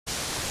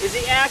is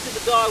the act of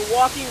the dog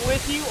walking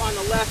with you on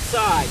the left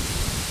side.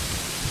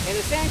 And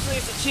essentially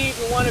it's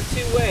achieved in one of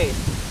two ways.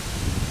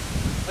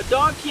 A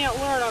dog can't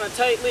learn on a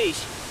tight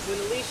leash. When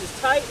the leash is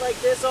tight like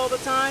this all the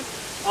time,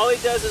 all he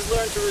does is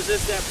learn to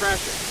resist that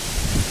pressure.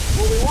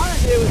 What we want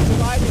to do is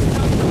provide him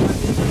comfort by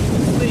being on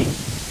this leash.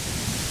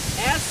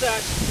 As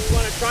such, we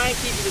want to try and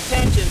keep his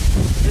attention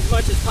as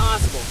much as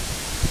possible.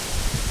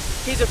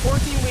 He's a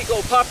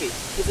 14-week-old puppy.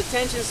 His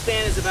attention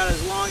span is about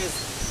as long as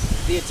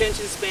the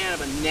attention span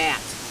of a gnat.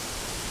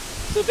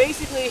 So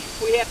basically,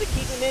 we have to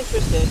keep him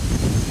interested,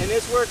 and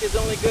this work is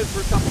only good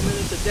for a couple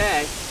minutes a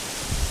day.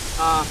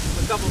 A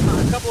couple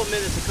of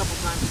minutes a couple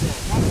times a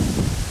day.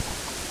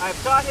 I've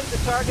taught him to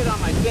target on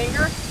my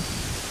finger.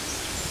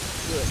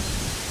 Good.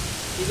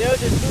 He knows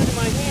there's food in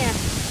my hand.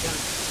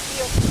 Gonna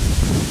feel.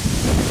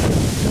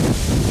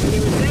 When he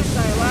resists,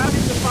 I allow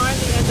him to find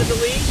the end of the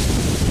leash.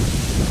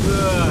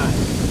 Good.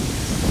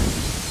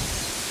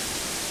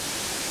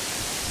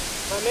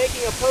 By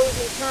making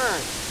opposing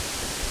turns.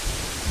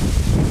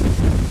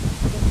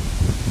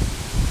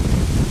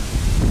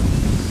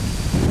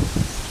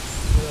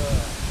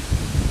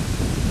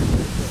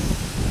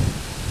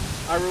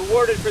 Are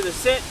rewarded for the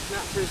sit,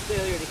 not for his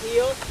failure to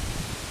heel.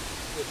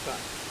 Good cut.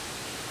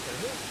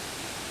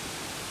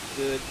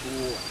 Good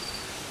boy.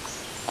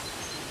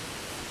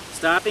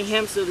 Stopping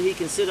him so that he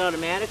can sit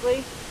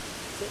automatically.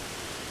 Sit.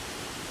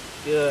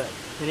 Good.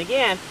 And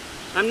again,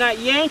 I'm not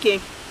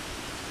yanking.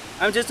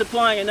 I'm just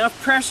applying enough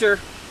pressure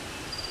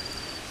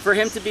for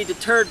him to be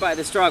deterred by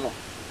the struggle.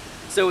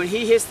 So when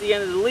he hits the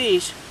end of the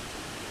leash,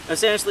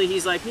 essentially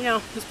he's like, you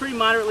know, he's pretty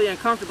moderately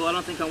uncomfortable. I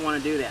don't think I want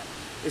to do that.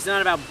 It's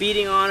not about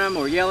beating on him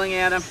or yelling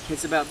at him.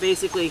 It's about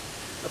basically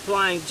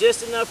applying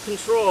just enough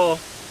control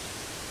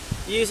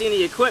using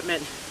the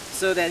equipment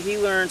so that he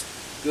learns,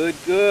 good,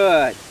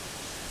 good.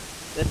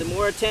 That the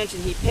more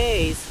attention he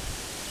pays,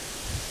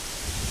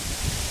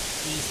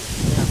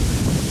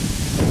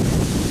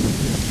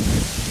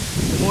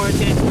 the more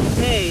attention he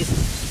pays,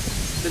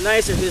 the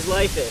nicer his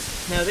life is.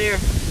 Now there,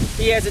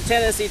 he has a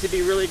tendency to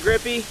be really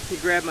grippy. He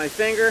grabbed my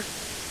finger.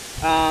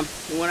 And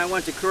when I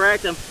went to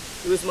correct him,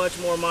 it was much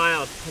more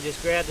mild. I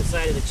just grabbed the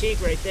side of the cheek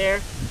right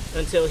there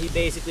until he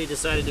basically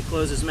decided to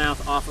close his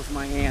mouth off of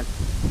my hand.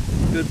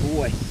 Good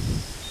boy.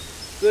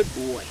 Good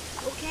boy.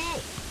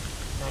 Okay.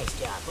 Nice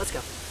job. Let's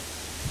go.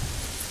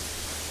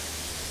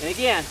 And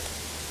again,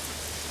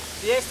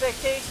 the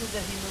expectation is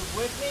that he move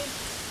with me,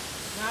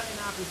 not in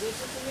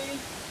opposition to me.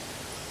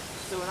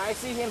 So when I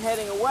see him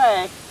heading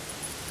away,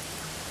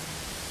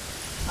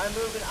 I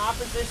move in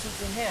opposition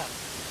to him.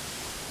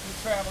 He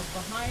travels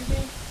behind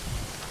me.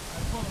 I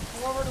pull him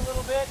forward a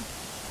little bit.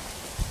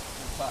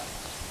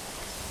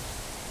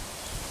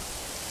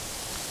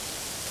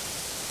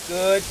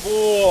 Good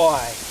boy.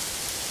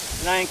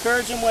 And I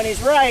encourage him when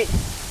he's right.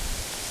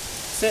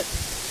 Sit.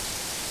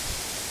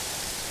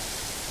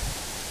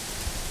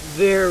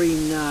 Very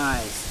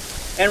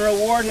nice. And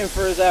reward him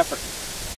for his effort.